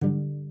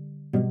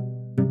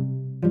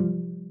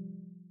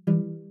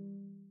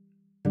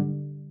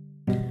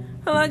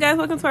Hello guys,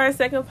 welcome to our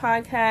second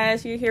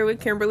podcast. You're here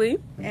with Kimberly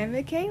and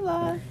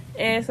Michaela.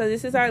 And so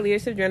this is our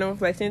Leadership Journal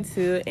Reflection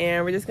 2,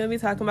 and we're just going to be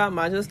talking about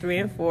modules 3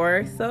 and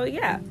 4. So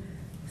yeah.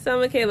 So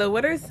Michaela,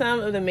 what are some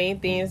of the main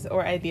themes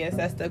or ideas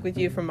that stuck with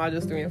you from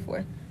modules 3 and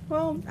 4?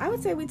 Well, I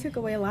would say we took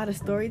away a lot of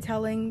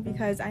storytelling,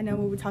 because I know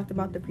when we talked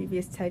about the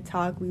previous TED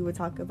Talk, we would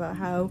talk about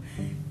how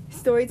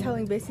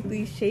storytelling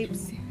basically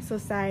shapes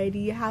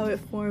society, how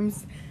it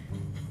forms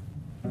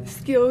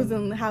skills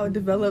and how it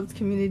develops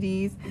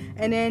communities.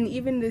 And then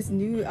even this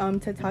new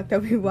TED Talk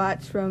that we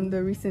watched from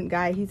the recent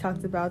guy, he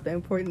talked about the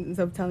importance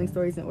of telling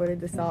stories in order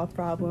to solve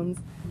problems.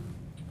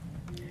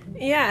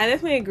 Yeah, I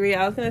definitely agree.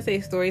 I was going to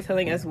say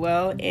storytelling as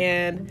well.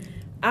 And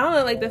I don't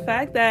know, like the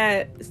fact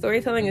that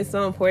storytelling is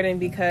so important,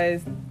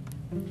 because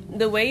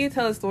the way you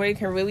tell a story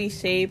can really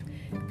shape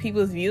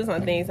people's views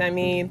on things. I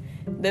mean,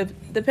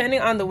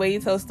 depending on the way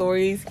you tell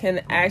stories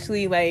can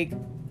actually like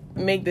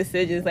make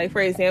decisions. Like,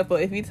 for example,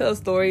 if you tell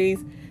stories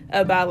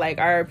about like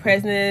our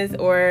presidents,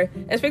 or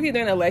especially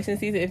during election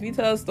season, if you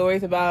tell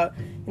stories about,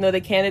 you know,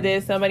 the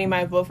candidates, somebody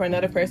might vote for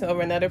another person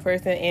over another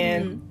person,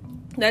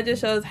 and that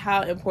just shows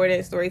how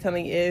important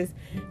storytelling is.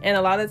 And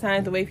a lot of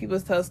times the way people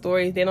tell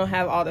stories, they don't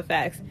have all the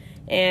facts,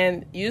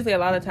 and usually a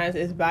lot of times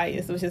it's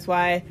biased, which is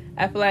why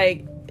I feel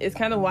like it's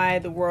kind of why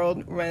the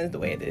world runs the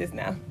way it is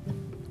now.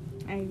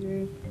 I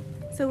agree.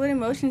 So what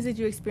emotions did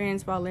you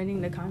experience while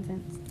learning the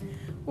contents?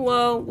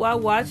 Well, while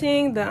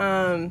watching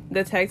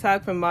the TED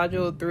Talk from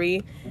Module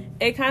 3,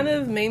 it kind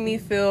of made me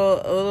feel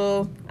a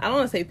little, I don't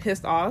want to say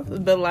pissed off,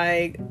 but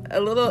like a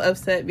little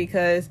upset,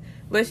 because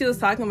what she was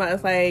talking about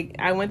is like,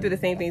 I went through the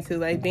same thing too,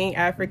 like being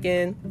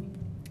African.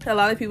 A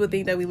lot of people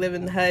think that we live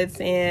in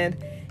huts and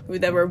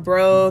that we're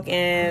broke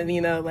and,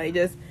 you know, like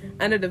just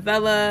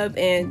underdeveloped,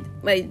 and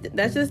like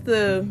that's just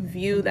the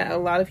view that a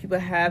lot of people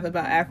have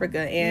about Africa,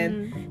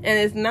 and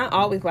it's not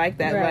always like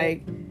that.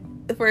 Right. Like,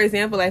 for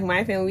example, like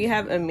my family, we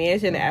have a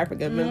mansion in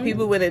Africa, but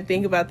people wouldn't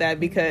think about that,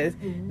 because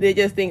they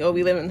just think, oh,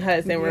 we live in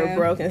huts and we're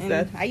broke and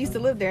stuff. I used to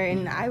live there,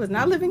 and I was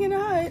not living in a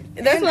hut.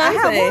 That's what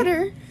I'm saying.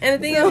 Water. And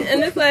the thing is,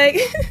 and it's like,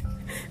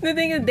 the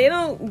thing is, they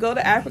don't go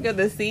to Africa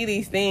to see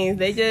these things.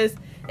 They just,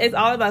 it's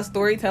all about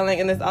storytelling,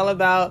 and it's all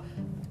about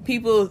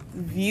people's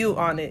view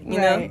on it, you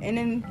know? And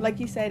then,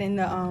 like you said in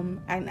the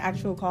an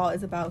actual call,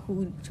 is about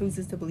who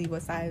chooses to believe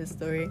what side of the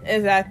story.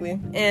 Exactly.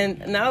 And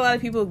not a lot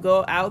of people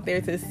go out there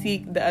to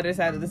seek the other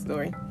side of the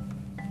story.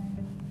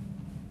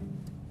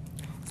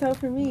 So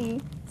for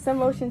me, some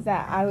emotions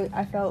that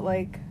I felt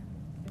like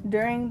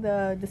during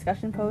the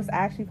discussion post, I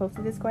actually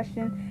posted this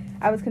question.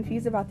 I was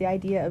confused about the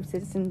idea of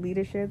citizen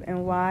leadership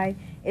and why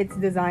it's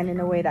designed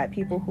in a way that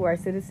people who are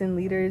citizen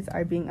leaders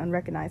are being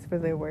unrecognized for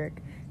their work.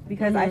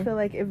 Because I feel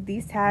like if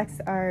these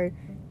tasks if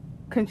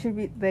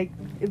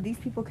these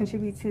people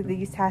contribute to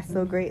these tasks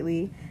so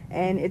greatly,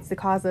 and it's the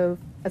cause of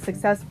a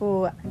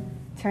successful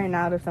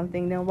turnout of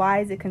something, then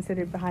why is it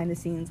considered behind the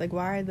scenes? Like,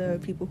 why are the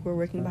people who are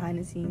working behind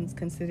the scenes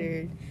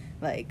considered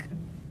like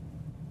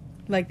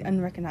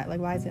unrecognized? Like,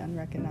 why is it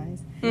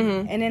unrecognized?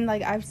 And then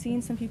like I've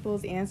seen some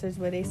people's answers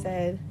where they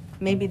said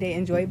maybe they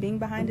enjoy being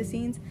behind the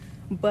scenes,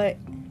 but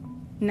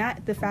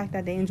not the fact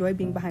that they enjoy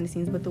being behind the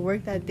scenes, but the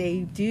work that they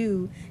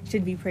do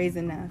should be praised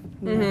enough.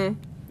 And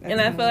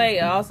I feel like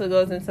it also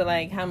goes into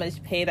like how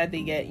much pay that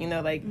they get, you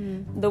know, like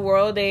the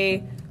world,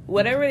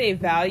 whatever they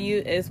value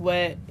is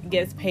what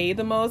gets paid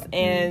the most.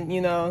 And,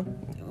 you know,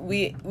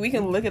 we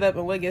can look it up,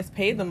 and what gets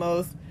paid the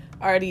most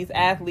are these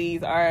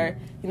athletes, are,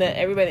 you know,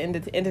 everybody in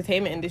the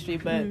entertainment industry.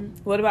 But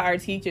what about our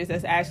teachers?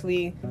 That's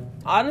actually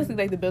honestly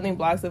like the building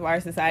blocks of our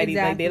society.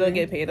 Exactly. Like, they don't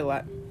get paid a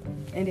lot.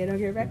 And they don't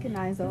get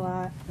recognized a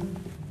lot.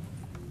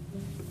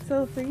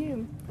 So for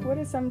you, what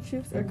are some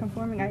truths or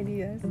conforming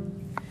ideas?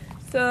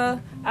 So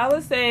I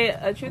would say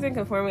a truth and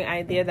conforming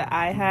idea that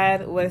I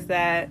had was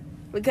that,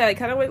 because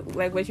kind of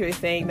like what you were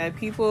saying, that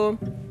people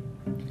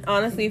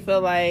honestly feel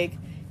like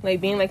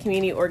being like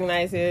community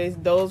organizers,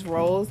 those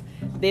roles,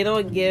 they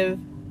don't give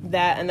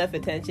that enough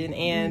attention.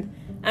 And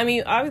I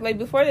mean, obviously, like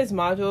before this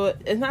module,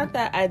 it's not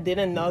that I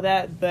didn't know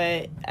that,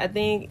 but I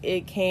think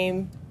it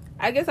came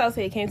to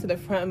the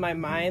front of my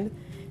mind,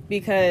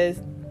 because,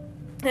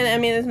 and I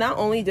mean, it's not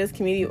only just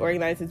community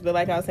organizers, but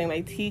like I was saying,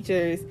 like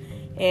teachers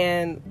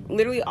and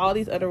literally all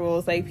these other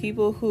roles, like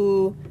people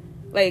who,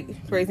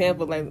 like, for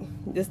example, like,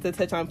 just to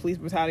touch on police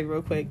brutality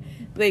real quick,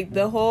 like,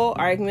 the whole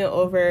argument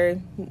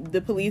over the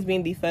police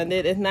being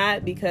defunded is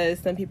not because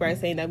some people are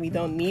saying that we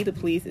don't need the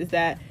police. It's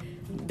that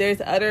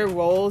there's other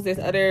roles, there's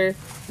other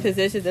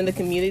positions in the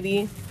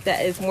community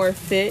that is more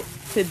fit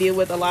to deal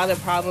with a lot of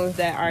problems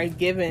that are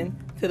given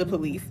to the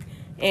police.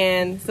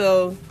 And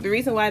so the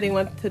reason why they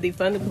want to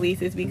defund the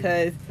police is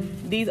because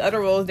these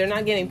other roles, they're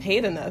not getting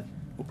paid enough,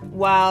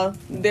 while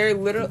they're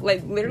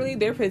literally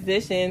their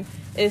position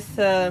is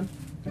to,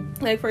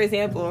 like, for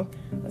example,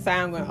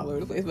 sorry, I'm going all over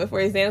the place, but for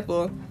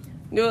example,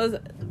 there was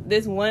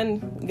this one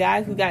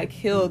guy who got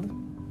killed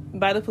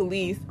by the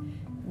police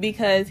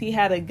because he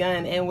had a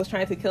gun and was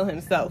trying to kill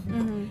himself.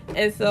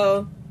 And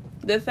so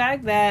the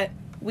fact that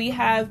we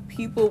have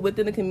people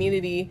within the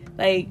community,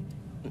 like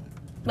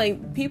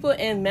people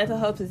in mental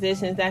health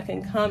positions that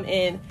can come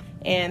in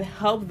and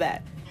help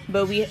that.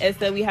 But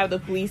instead we have the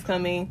police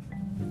coming.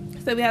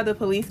 So we have the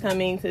police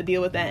coming to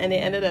deal with that, and they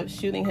ended up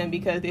shooting him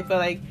because they felt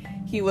like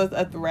he was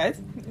a threat.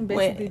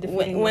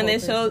 When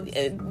it showed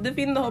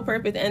defeating the whole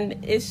purpose,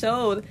 and it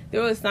showed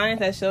there was signs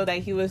that showed that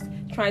he was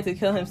trying to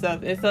kill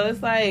himself, and so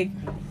it's like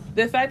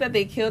the fact that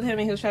they killed him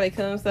and he was trying to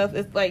kill himself.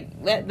 It's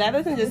like that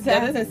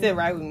doesn't sit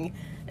right with me,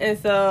 and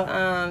so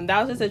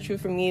that was just a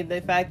truth for me.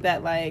 The fact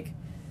that like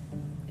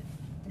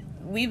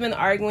we've been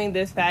arguing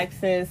this fact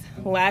since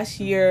last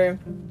year,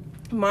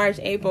 March,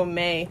 April,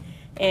 May,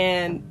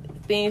 and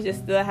things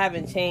just still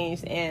haven't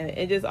changed, and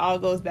it just all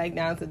goes back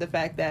down to the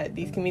fact that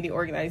these community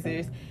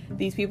organizers,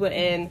 these people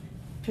in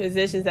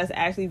positions that's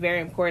actually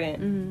very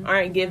important,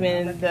 aren't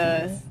given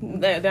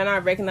they're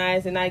not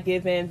recognized, they're not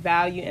given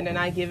value, and they're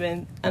not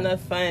given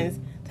enough funds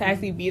to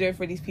actually be there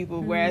for these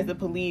people, whereas the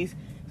police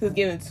who's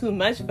given too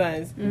much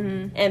funds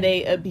and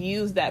they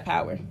abuse that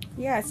power.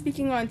 Yeah,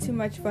 speaking on too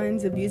much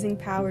funds, abusing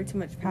power, too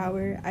much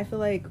power, I feel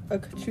like a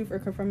truth or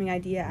confirming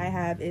idea I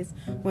have is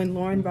when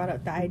Lauren brought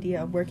up the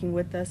idea of working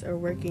with us or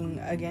working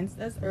against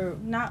us, or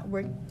not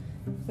work.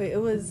 Wait,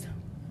 it was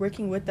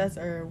working with us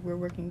or we're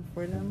working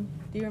for them.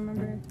 Do you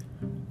remember?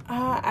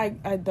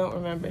 I don't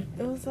remember.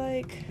 It was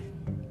like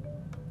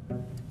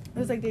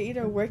they're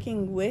either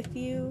working with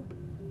you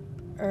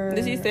or...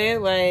 Did she say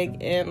it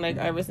like in like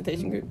our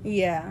recitation group?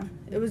 Yeah,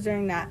 it was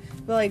during that.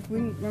 But like,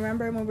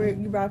 remember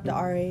when you brought up the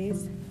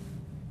RAs?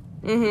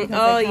 Mm-hmm.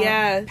 Oh, like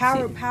yeah.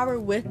 Power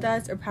with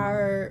us or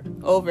power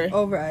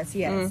over us.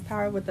 Yes,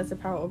 power with us or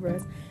power over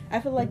us.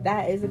 I feel like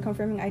that is a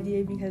confirming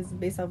idea because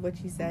based off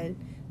what you said,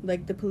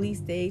 like the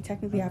police, they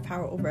technically have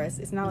power over us.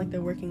 It's not like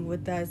they're working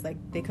with us. Like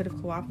they could have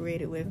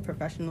cooperated with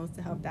professionals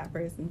to help that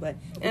person. But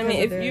I mean,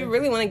 if you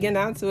really want to get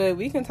down to it,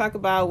 we can talk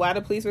about why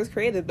the police was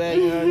created. But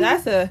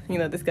that's a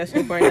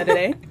discussion for another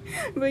day.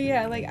 But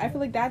yeah, like I feel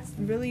like that's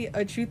really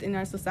a truth in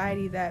our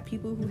society that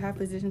people who have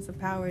positions of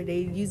power, they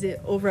use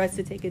it over us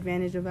to take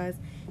advantage of us,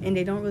 and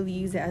they don't really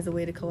use it as a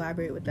way to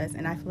collaborate with us.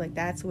 And I feel like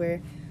that's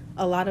where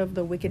a lot of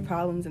the wicked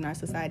problems in our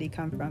society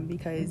come from,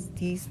 because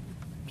these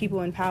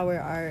people in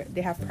power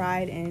they have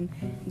pride and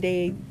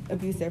they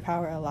abuse their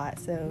power a lot.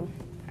 So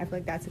I feel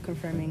like that's a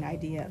confirming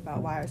idea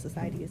about why our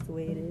society is the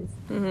way it is.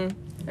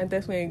 I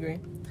definitely agree.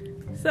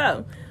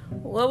 So,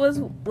 what was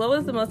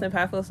the most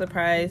impactful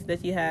surprise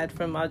that you had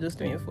from modules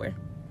 3 and 4?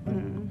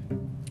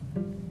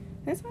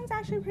 This one's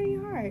actually pretty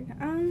hard.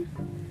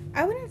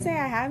 I wouldn't say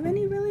I have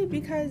any really,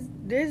 because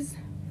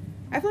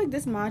I feel like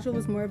this module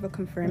was more of a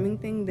confirming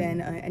thing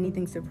than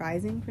anything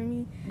surprising for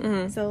me.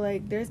 So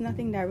like there's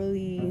nothing that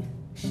really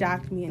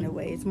shocked me in a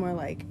way. It's more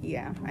like,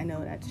 yeah, I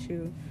know that's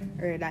true,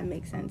 or that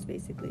makes sense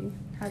basically.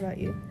 How about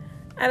you?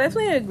 I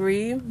definitely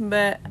agree,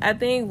 but I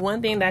think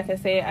one thing that I could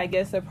say I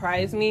guess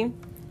surprised me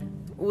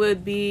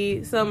would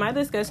be, so my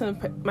discussion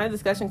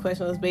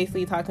question was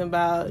basically talking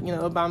about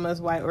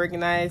Obama's white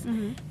organized,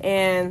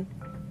 and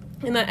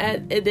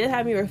it did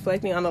have me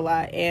reflecting on a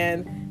lot.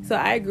 And so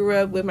I grew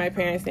up with my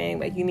parents saying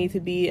like you need to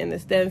be in the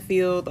STEM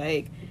field,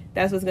 like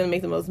that's what's going to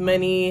make the most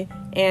money.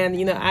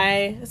 And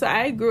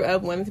I grew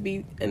up wanting to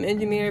be an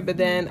engineer, but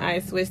then I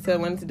switched to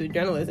wanting to do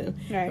journalism.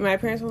 Right. And my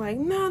parents were like,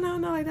 no,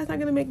 like that's not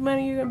going to make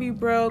money, you're going to be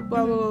broke,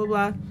 blah blah blah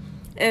blah.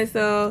 And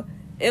so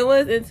it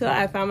was until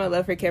I found my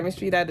love for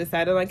chemistry that I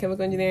decided on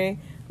chemical engineering.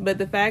 But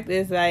the fact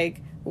is,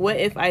 like, what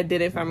if I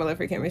didn't find my love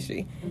for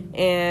chemistry?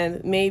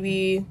 And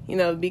maybe,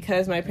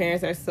 because my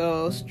parents are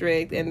so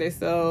strict and they're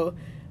so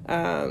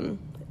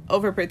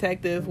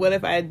overprotective, what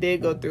if I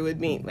did go through with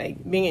being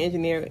an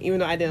engineer, even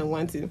though I didn't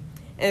want to?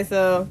 And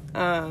so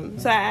I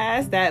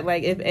asked that,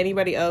 like, if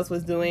anybody else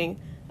was doing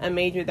a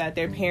major that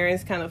their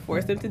parents kind of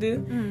forced them to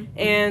do.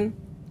 And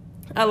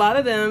a lot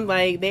of them,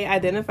 like, they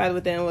identified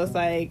with them, was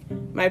like,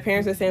 my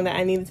parents were saying that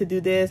I needed to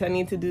do this, I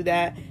need to do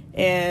that.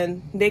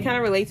 And they kind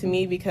of relate to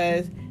me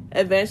because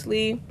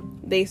eventually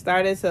they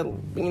started to,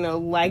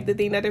 like the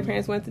thing that their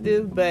parents wanted to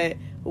do. But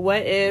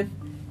what if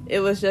it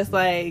was just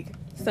like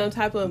some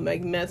type of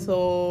like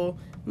mental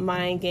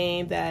mind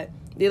game that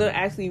they don't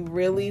actually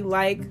really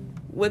like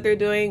what they're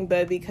doing,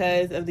 but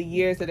because of the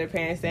years of their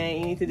parents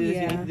saying you need to do this,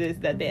 you need to do this,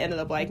 that they ended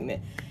up liking it.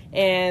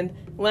 And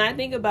when I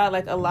think about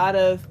like a lot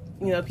of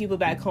people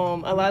back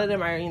home, a lot of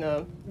them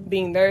are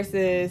being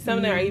nurses, some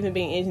of them are even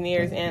being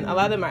engineers, and a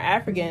lot of them are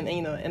African,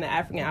 and in an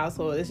African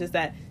household it's just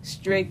that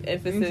strict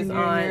emphasis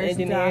on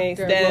engineering,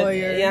 doctor, STEM,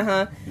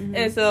 lawyer.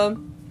 And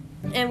so,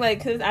 and like,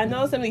 because I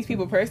know some of these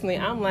people personally,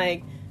 I'm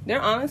like,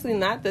 they're honestly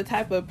not the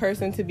type of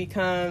person to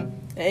become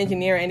an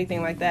engineer or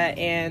anything like that.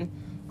 And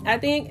I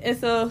think, and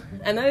so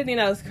another thing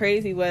that was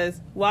crazy was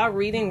while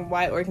reading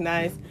White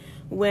Organized,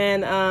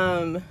 when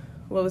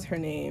what was her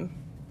name?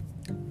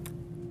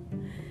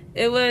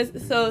 It was,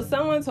 so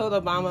someone told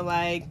Obama,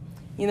 like,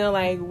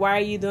 like, why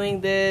are you doing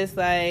this?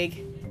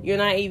 Like, you're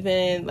not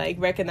even, like,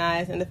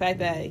 recognized. And the fact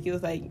that he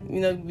was like,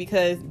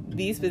 because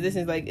these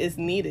positions, like, it's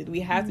needed.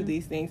 We have to do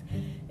these things.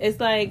 It's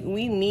like,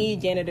 we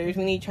need janitors.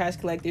 We need trash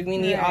collectors. We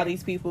need all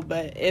these people.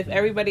 But if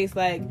everybody's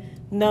like,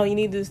 no, you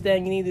need to do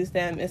STEM, you need to do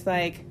STEM, it's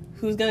like,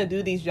 who's going to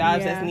do these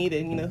jobs that's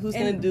needed? Who's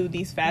going to do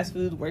these fast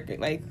food workers?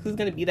 Like, who's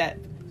going to be that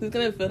who's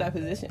gonna fill that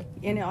position?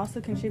 And it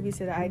also contributes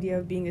to the idea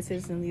of being a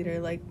citizen leader.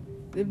 Like,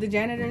 if the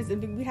janitors, if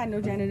we had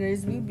no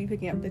janitors, we'd be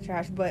picking up the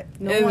trash. But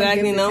no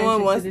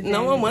one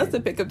wants to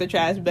pick up the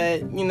trash.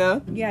 But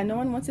yeah, no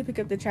one wants to pick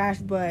up the trash.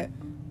 But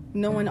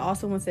no one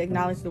also wants to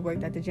acknowledge the work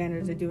that the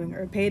janitors are doing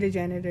or pay the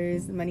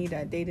janitors the money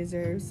that they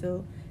deserve.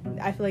 So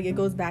I feel like it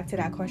goes back to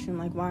that question,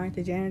 like, why aren't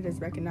the janitors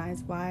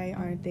recognized? Why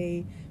aren't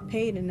they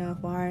paid enough?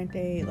 Why aren't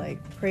they, like,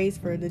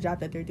 praised for the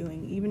job that they're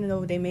doing? Even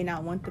though they may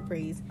not want the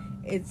praise,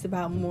 it's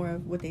about more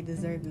of what they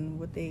deserve and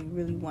what they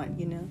really want,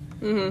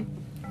 And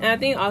I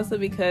think also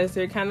because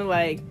they're kind of,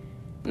 like,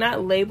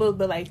 not labeled,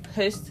 but, like,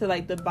 pushed to,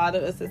 like, the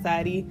bottom of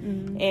society.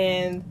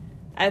 And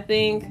I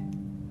think,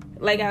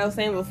 like I was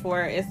saying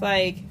before, it's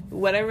like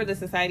whatever the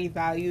society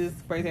values,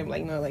 for example,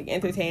 like, like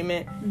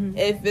entertainment,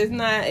 if you're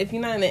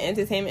not in the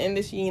entertainment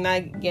industry, you're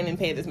not getting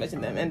paid as much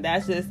of them. And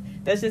that's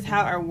just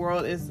how our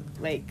world is,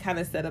 like, kind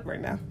of set up right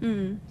now.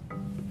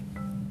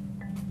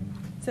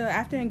 So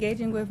after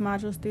engaging with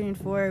modules 3 and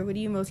 4, what are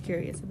you most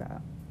curious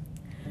about?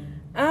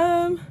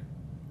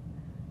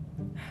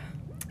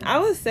 I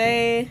would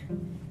say,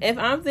 if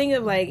I'm thinking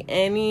of, like,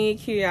 any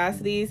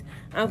curiosities,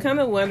 I'm kind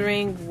of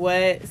wondering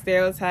what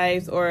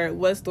stereotypes or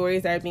what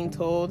stories are being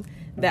told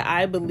that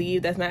I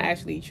believe that's not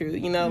actually true.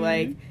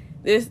 Like,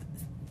 there's,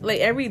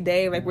 like, every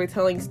day, like, we're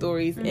telling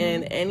stories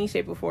in any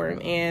shape or form.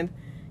 And,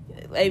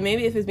 like,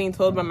 maybe if it's being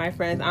told by my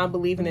friends, I'm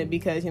believing it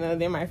because,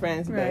 they're my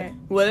friends. Right.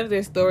 But what if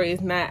their story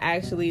is not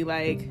actually,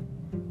 like,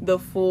 the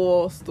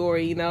full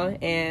story,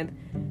 And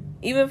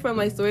even from,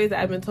 like, stories that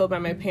I've been told by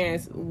my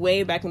parents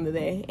way back in the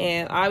day.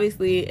 And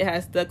obviously it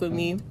has stuck with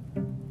me,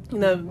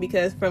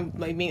 because from,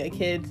 like, being a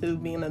kid to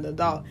being an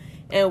adult.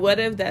 And what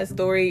if that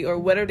story, or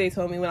whatever they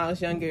told me when I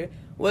was younger,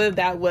 what if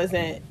that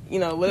wasn't,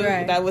 what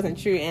if that wasn't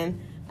true?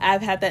 And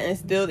I've had that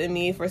instilled in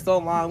me for so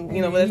long,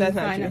 what if that's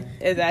not true?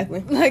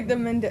 Exactly. Like the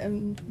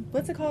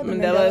what's it called? The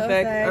Mandela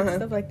effect,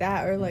 stuff like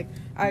that. Or, like,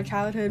 my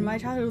childhood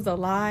was a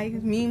lie,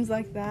 memes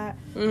like that.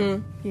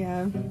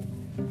 Yeah,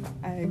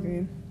 I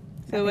agree.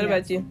 So what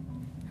about you?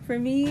 For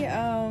me,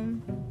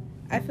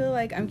 I feel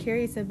like I'm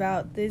curious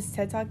about this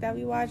TED Talk that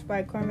we watched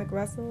by Cormac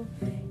Russell,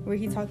 where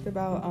he talked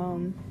about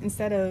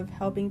instead of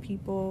helping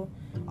people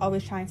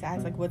always trying to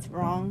ask, like, what's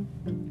wrong,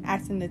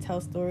 asking to tell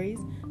stories.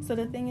 So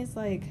the thing is,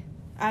 like,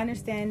 I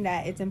understand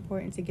that it's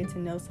important to get to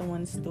know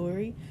someone's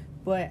story,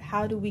 but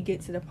how do we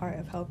get to the part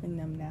of helping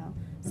them now?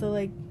 So,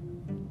 like,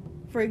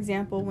 for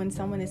example, when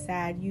someone is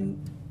sad,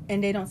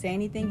 and they don't say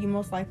anything, you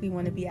most likely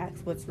want to be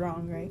asked what's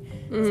wrong, right?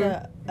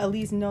 To at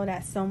least know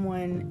that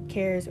someone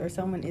cares or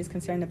someone is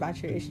concerned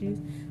about your issues.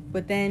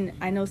 But then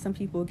I know some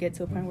people get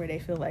to a point where they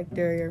feel like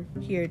they're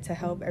here to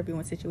help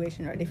everyone's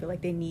situation, or they feel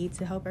like they need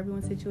to help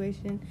everyone's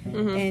situation.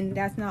 And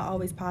that's not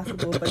always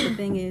possible. But the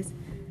thing is,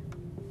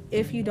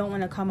 if you don't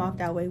want to come off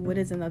that way, what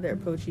is another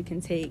approach you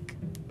can take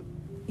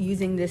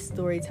using this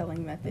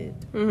storytelling method?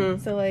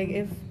 So, like,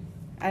 if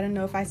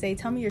I say,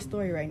 tell me your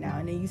story right now,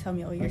 and then you tell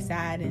me, oh, you're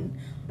sad and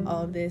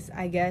all of this,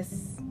 I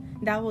guess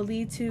that will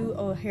lead to,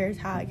 oh, here's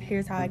how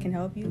I can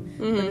help you.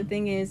 But the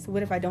thing is,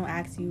 what if I don't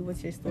ask you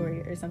what's your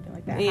story or something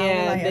like that?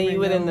 Yeah, then you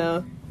wouldn't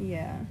know.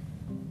 Yeah.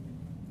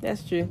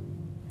 That's true.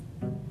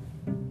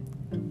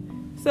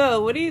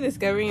 So, what are you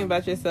discovering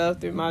about yourself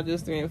through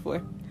modules 3 and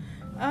 4?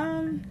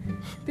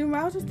 Through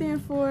modules 3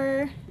 and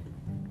 4,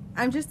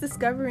 I'm just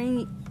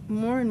discovering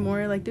more and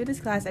more, like, through this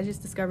class, I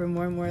just discovered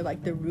more and more,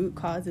 like, the root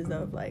causes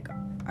of, like,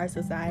 our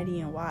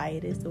society and why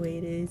it is the way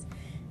it is.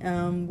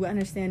 We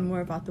understand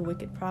more about the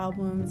wicked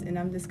problems, and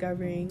I'm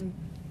discovering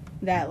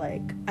that,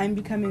 like, I'm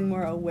becoming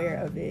more aware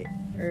of it,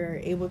 or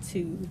able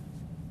to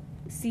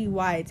see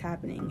why it's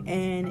happening.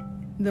 And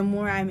the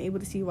more I'm able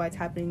to see why it's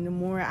happening, the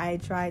more I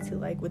try to,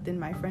 like, within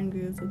my friend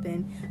groups,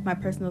 within my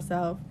personal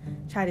self,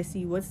 try to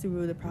see what's the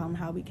root of the problem,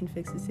 how we can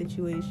fix the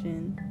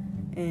situation,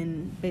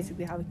 and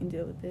basically how we can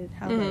deal with it.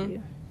 How about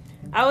you?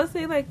 I would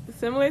say, like,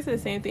 similar to the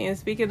same thing. And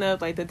speaking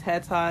of, like, the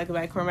TED Talk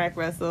by Cormac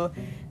Russell,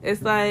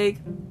 it's like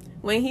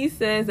when he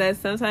says that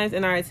sometimes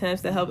in our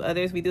attempts to help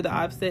others, we do the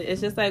opposite.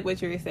 It's just like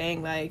what you were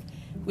saying. Like,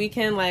 we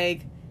can,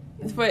 like,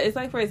 it's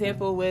like, for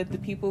example, with the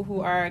people who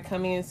are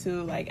coming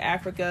into, like,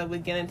 Africa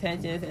with good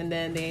intentions, and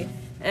then they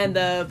end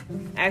up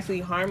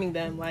actually harming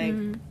them. Like,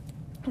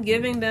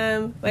 giving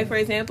them, like, for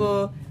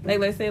example, like,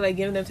 let's say, like,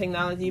 giving them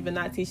technology but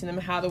not teaching them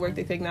how to work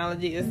the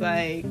technology is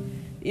like,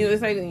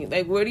 it's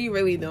like what are you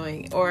really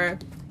doing? Or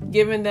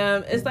giving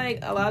them, it's like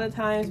a lot of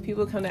times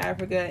people come to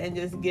Africa and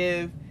just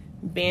give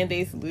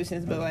band-aid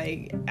solutions, but,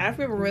 like,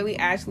 Africa really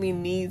actually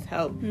needs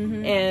help.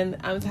 And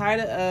I'm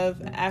tired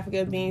of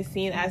Africa being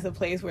seen as a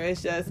place where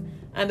it's just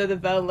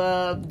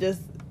underdeveloped,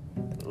 just,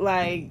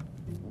 like,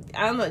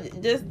 I don't know,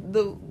 just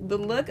the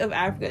look of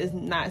Africa is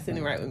not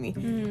sitting right with me.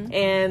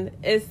 And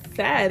it's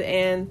sad.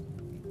 And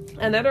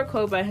another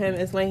quote by him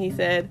is when he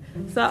said,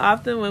 so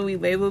often when we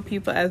label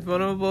people as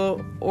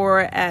vulnerable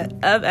or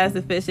as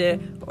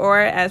deficient or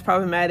as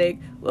problematic,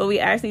 what we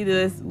actually do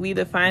is we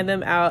define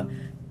them out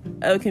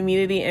of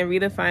community and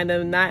redefine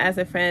them not as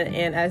a friend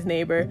and as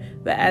neighbor,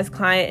 but as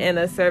client and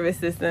a service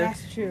system.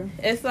 That's true.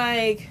 It's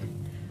like,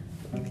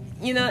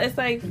 you know, it's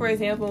like, for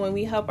example, when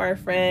we help our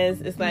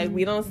friends, it's like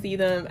we don't see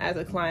them as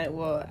a client.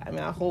 Well, I mean,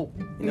 I hope,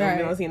 you know,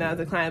 we don't see them as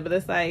a client, but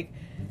it's like,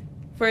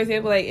 for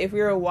example, like if we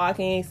were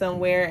walking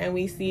somewhere and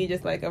we see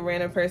just like a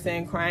random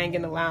person crying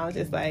in the lounge,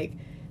 it's like,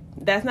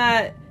 that's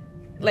not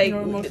like,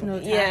 no emotional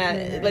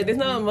attachment. Like there's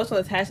no emotional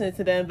attachment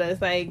to them, but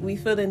it's like we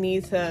feel the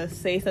need to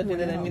say something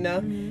to them, you know?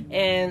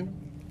 And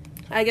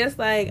I guess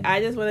like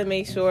I just want to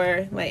make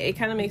sure, like it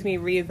kind of makes me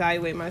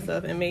reevaluate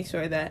myself and make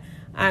sure that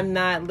I'm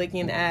not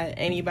looking at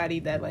anybody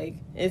that like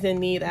is in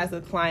need as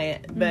a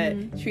client,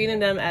 but treating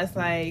them as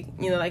like,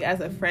 you know, like as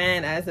a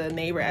friend, as a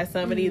neighbor, as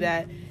somebody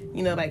that,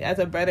 you know, like as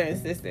a brother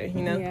and sister,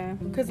 you know? Yeah,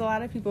 because a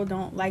lot of people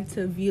don't like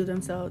to view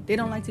themselves, they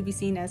don't like to be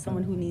seen as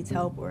someone who needs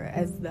help or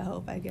as the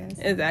help, I guess.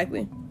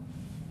 Exactly.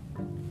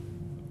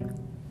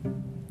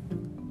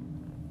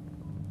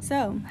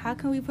 So, how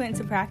can we put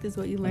into practice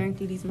what you learned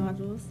through these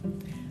modules?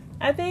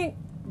 I think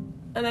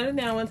another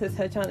thing I want to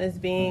touch on is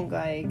being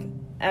like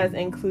as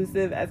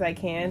inclusive as I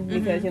can,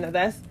 because you know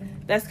that's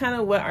kind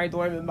of what our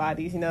dorm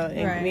embodies, you know,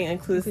 and being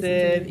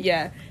inclusive.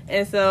 Yeah.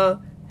 And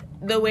so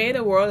the way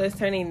the world is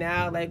turning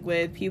now, like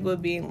with people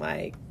being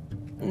like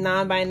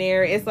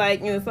non-binary, it's like,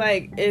 you know,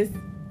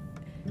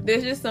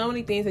 there's just so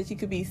many things that you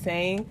could be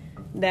saying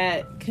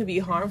that could be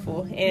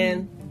harmful.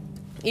 And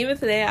even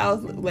today I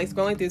was like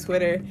scrolling through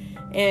Twitter,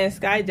 and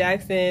Sky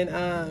Jackson,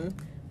 I don't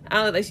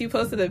know, like she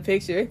posted a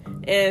picture,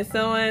 and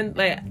someone,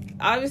 like,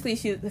 obviously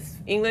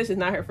English is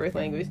not her first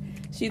language.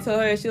 She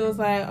told her, she was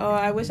like, oh,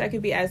 I wish I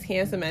could be as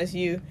handsome as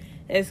you.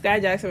 And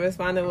Sky Jackson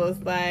responded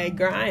was like,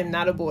 girl, I am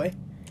not a boy.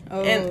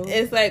 Oh. And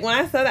it's like, when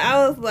I saw that,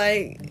 I was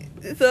like,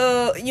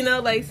 so, you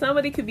know, like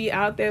somebody could be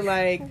out there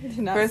like,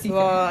 first of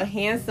all,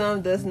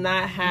 handsome does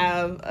not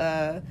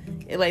have,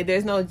 like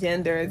there's no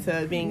gender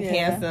to being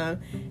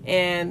handsome.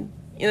 And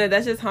you know,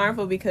 that's just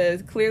harmful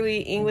because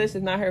clearly English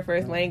is not her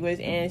first language,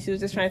 and she was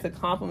just trying to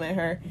compliment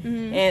her.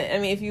 And I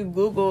mean, if you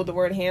Google the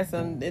word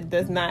handsome, it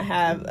does not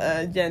have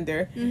a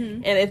gender.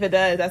 And if it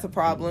does, that's a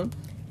problem.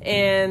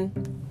 And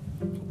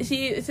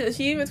she even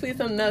tweeted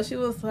something else. She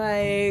was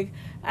like,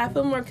 I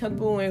feel more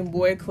comfortable wearing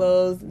boy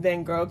clothes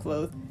than girl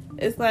clothes.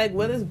 It's like,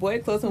 what is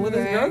boy clothes and what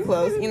is girl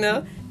clothes, you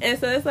know? And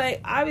so it's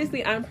like,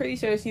 obviously, I'm pretty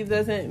sure she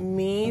doesn't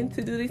mean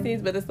to do these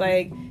things, but it's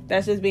like,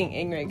 that's just being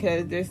ignorant,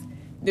 because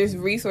there's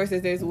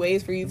resources, there's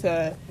ways for you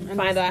to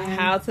find out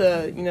how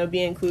to, you know,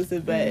 be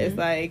inclusive, but it's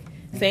like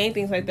saying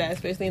things like that,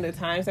 especially in the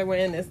times that we're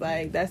in, it's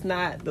like, that's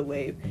not the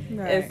wave.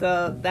 And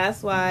so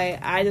that's why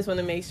I just want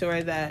to make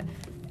sure that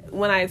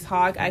when I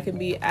talk, I can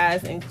be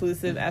as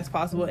inclusive as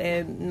possible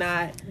and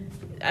not,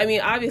 I mean,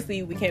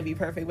 obviously we can't be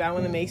perfect, but I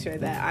want to make sure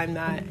that I'm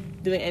not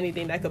doing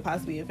anything that could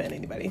possibly offend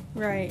anybody.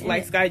 Right.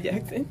 Like Sky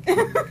Jackson.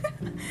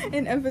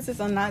 An emphasis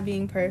on not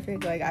being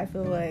perfect, like I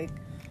feel like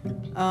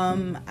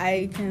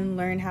I can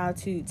learn how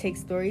to take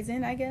stories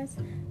in, I guess.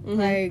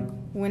 Like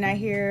when I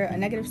hear a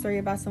negative story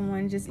about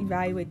someone, just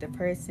evaluate the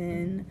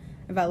person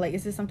about like,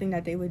 is this something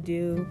that they would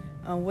do?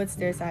 What's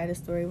their side of the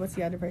story? What's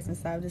the other person's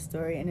side of the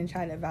story? And then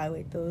try to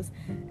evaluate those.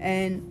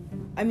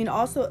 And I mean,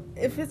 also,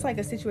 if it's like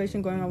a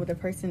situation going on with a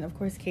person, of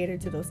course, cater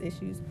to those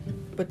issues.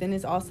 But then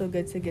it's also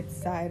good to get the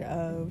side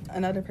of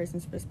another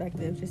person's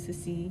perspective just to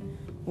see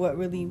what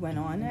really went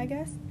on, I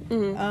guess.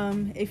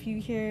 If you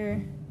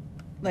hear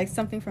like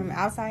something from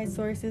outside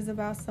sources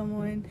about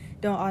someone,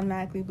 don't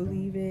automatically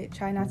believe it.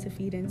 Try not to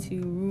feed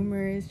into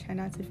rumors. Try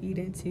not to feed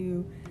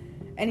into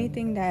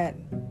anything that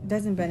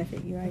doesn't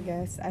benefit you, I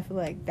guess. I feel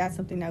like that's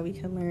something that we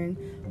can learn.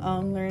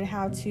 Learn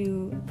how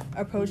to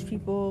approach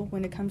people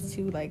when it comes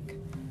to like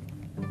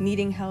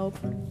needing help,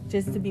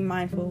 just to be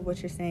mindful of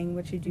what you're saying,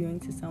 what you're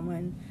doing to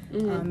someone.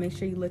 Make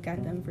sure you look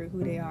at them for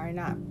who they are,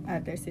 not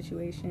at their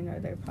situation or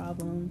their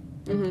problem.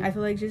 I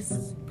feel like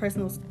just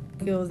personal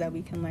skills that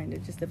we can learn to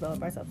just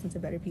develop ourselves into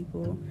better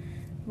people.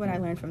 What I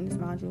learned from this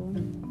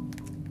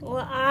module.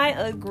 Well, I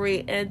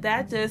agree, and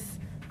that just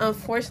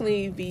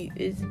unfortunately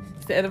is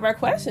the end of our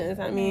questions.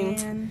 I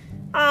mean,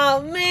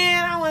 oh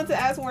man, I want to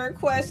ask more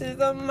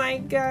questions. Oh my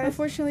gosh.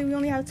 Unfortunately, we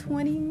only have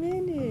 20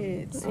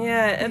 minutes.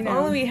 Yeah, if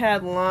only we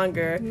had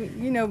longer.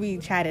 You know, we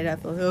chatted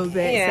up a little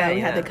bit, so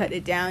we had to cut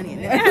it down, you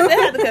know. Yeah, they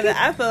had to cut it.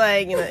 I feel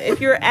like, you know, if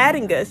you were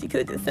adding us, you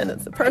could have just sent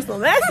us a personal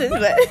message,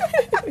 but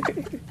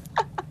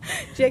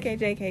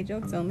JK,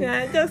 jokes only.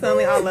 Yeah, jokes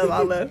only. All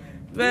love.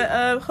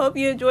 But hope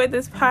you enjoyed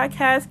this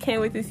podcast.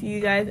 Can't wait to see you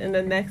guys in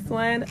the next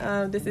one.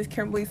 This is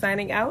Kimberly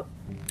signing out.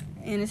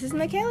 And this is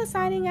Michaela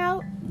signing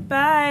out.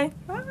 Bye.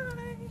 Bye.